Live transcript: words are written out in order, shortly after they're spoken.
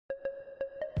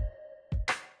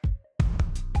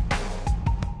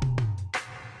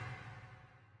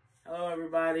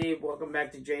everybody? Welcome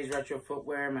back to Jay's Retro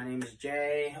Footwear. My name is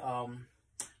Jay.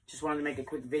 Just wanted to make a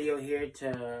quick video here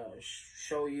to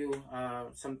show you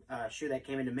some shoe that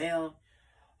came in the mail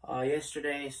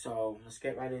yesterday. So let's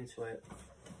get right into it.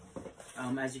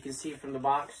 As you can see from the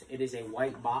box, it is a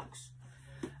white box.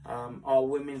 All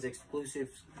women's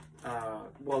exclusive.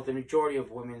 Well, the majority of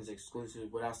women's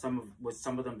exclusive, with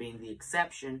some of them being the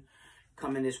exception,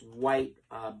 come in this white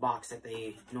box that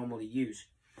they normally use.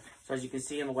 So as you can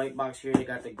see in the white box here, they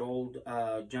got the gold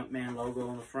Jumpman logo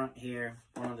on the front here,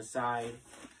 one on the side,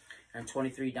 and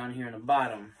 23 down here on the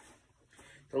bottom.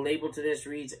 The label to this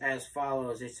reads as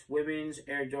follows. It's Women's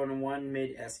Air Jordan 1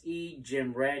 Mid SE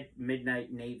Gym Red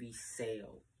Midnight Navy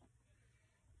Sale.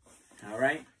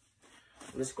 Alright,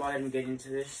 let's go ahead and get into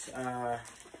this.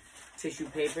 Tissue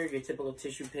paper, your typical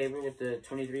tissue paper with the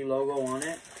 23 logo on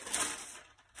it.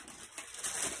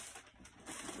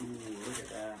 Ooh, look at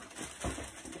that.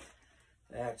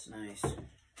 That's nice. Let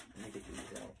me get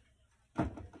these out.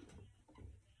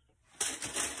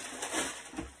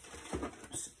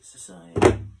 Set this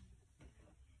aside.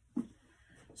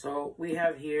 So we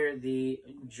have here the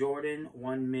Jordan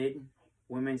 1 Mid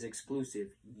Women's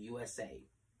Exclusive USA.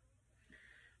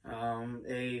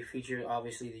 They feature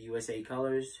obviously the USA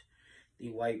colors, the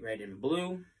white, red, and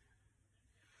blue.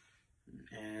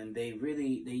 And they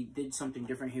did something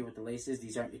different here with the laces.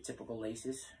 These aren't your typical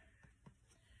laces.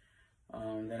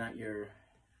 They're not your,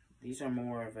 these are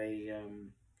more of a,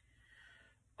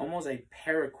 almost a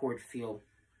paracord feel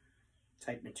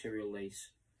type material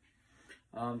lace.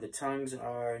 The tongues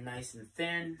are nice and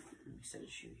thin. Let me set a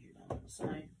shoe here down on the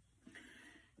side.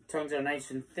 Tongues are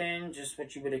nice and thin, just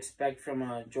what you would expect from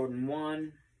a Jordan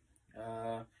 1.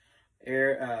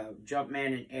 Jumpman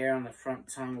and Air on the front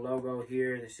tongue logo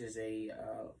here. This is a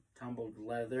tumbled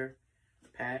leather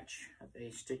patch that they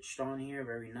stitched on here.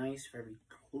 Very nice, very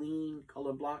clean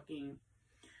color blocking.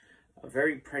 A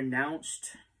very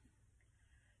pronounced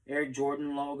Air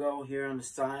Jordan logo here on the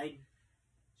side,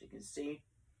 as you can see.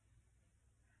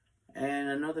 And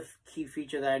another key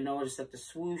feature that I noticed, that the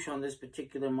swoosh on this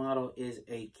particular model is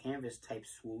a canvas type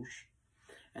swoosh,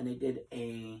 and they did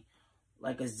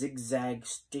like a zigzag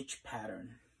stitch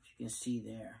pattern, as you can see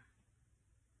there.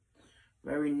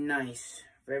 Very nice,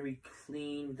 very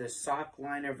clean. The sock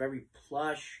liner, very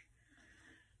plush.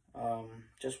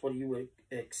 Just what you would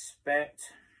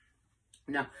expect.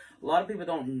 Now, a lot of people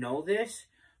don't know this,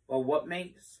 but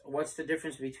what's the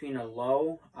difference between a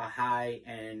low, a high,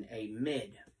 and a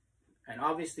mid? And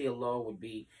obviously a low would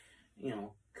be, you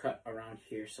know, cut around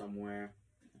here somewhere,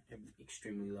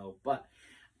 extremely low. But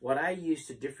what I use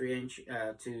to differ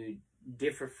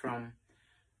from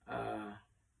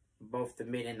both the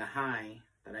mid and the high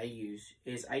that I use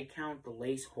is I count the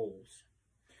lace holes.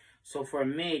 So for a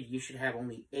mid, you should have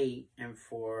only 8, and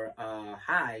for a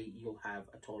high, you'll have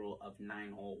a total of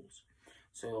 9 holes.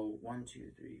 So 1,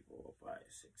 2, 3, 4, 5,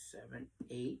 6, 7,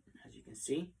 8, as you can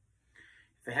see.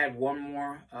 If it had one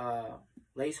more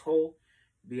lace hole,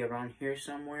 it'd be around here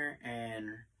somewhere,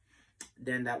 and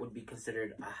then that would be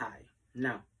considered a high.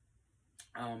 Now,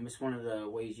 it's one of the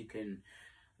ways you can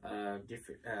tell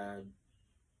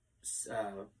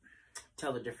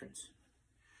the difference.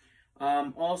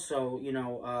 Also, you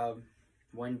know,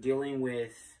 when dealing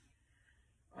with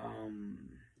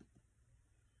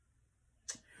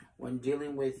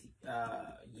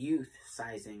youth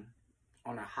sizing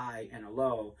on a high and a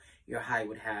low, your high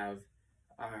would have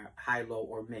high, low,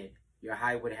 or mid. Your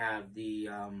high would have the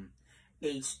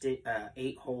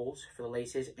 8 holes for the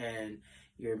laces, and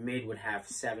your mid would have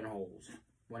 7 holes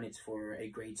when it's for a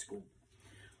grade school.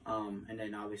 And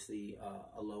then obviously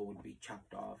a low would be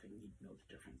chopped off, and you'd know the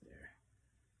difference there.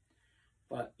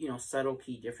 But, you know, subtle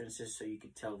key differences so you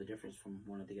could tell the difference from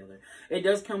one or the other. It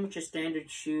does come with your standard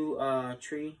shoe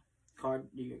tree,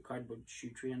 your cardboard shoe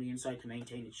tree on the inside to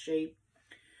maintain its shape.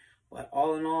 But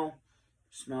all in all,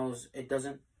 it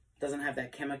doesn't have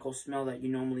that chemical smell that you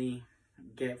normally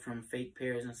get from fake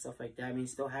pairs and stuff like that. I mean, it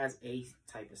still has a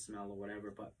type of smell or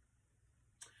whatever, but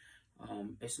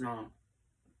it's not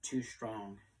too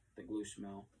strong, the glue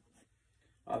smell.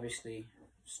 Obviously,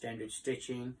 standard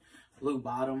stitching, blue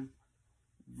bottom,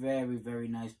 very, very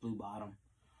nice blue bottom.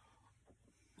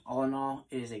 All in all,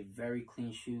 it is a very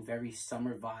clean shoe, very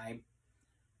summer vibe,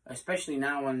 especially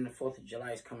now when the 4th of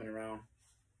July is coming around.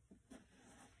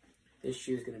 This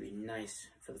shoe is going to be nice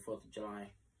for the 4th of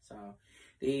July. So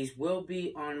these will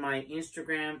be on my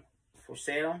Instagram for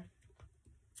sale.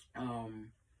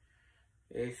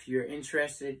 If you're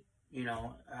interested, you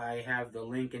know, I have the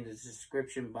link in the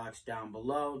description box down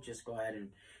below. Just go ahead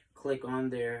and click on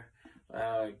there.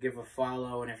 Give a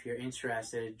follow, and if you're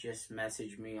interested, just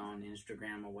message me on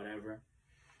Instagram or whatever.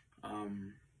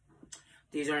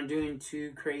 These aren't doing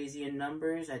too crazy in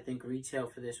numbers. I think retail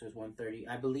for this was 130.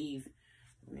 I believe,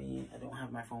 I don't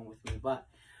have my phone with me, but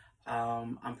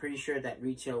I'm pretty sure that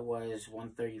retail was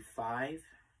 135.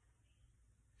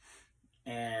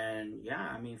 And yeah,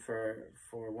 I mean, for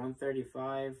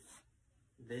 135,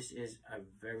 this is a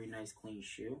very nice clean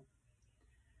shoe.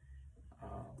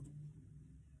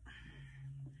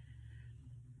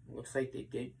 Looks like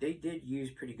they did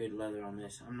use pretty good leather on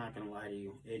this. I'm not gonna lie to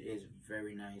you, it is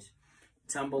very nice.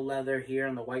 Tumble leather here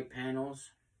on the white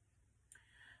panels.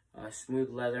 Smooth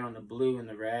leather on the blue and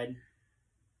the red.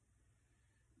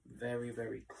 Very,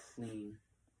 very clean.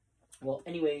 Well,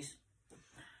 anyways,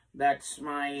 that's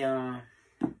my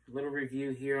little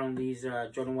review here on these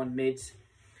Jordan 1 Mids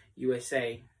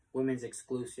USA women's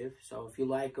exclusive. So if you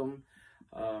like them,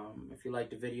 if you like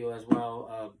the video as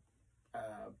well,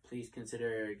 please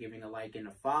consider giving a like and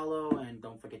a follow, and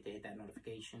don't forget to hit that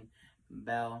notification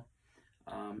bell.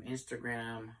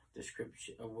 Instagram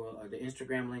description, the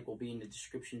Instagram link will be in the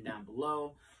description down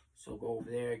below, so go over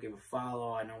there, give a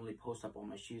follow. I normally post up all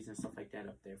my shoes and stuff like that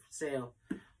up there for sale.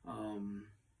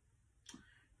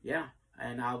 Yeah,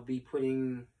 and I'll be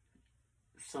putting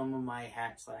some of my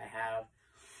hats that I have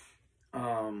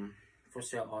for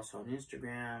sale also on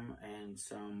Instagram, and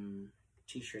some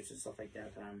t-shirts and stuff like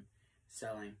that I'm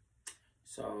selling.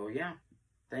 So yeah,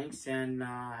 thanks, and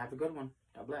have a good one.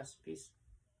 God bless. Peace.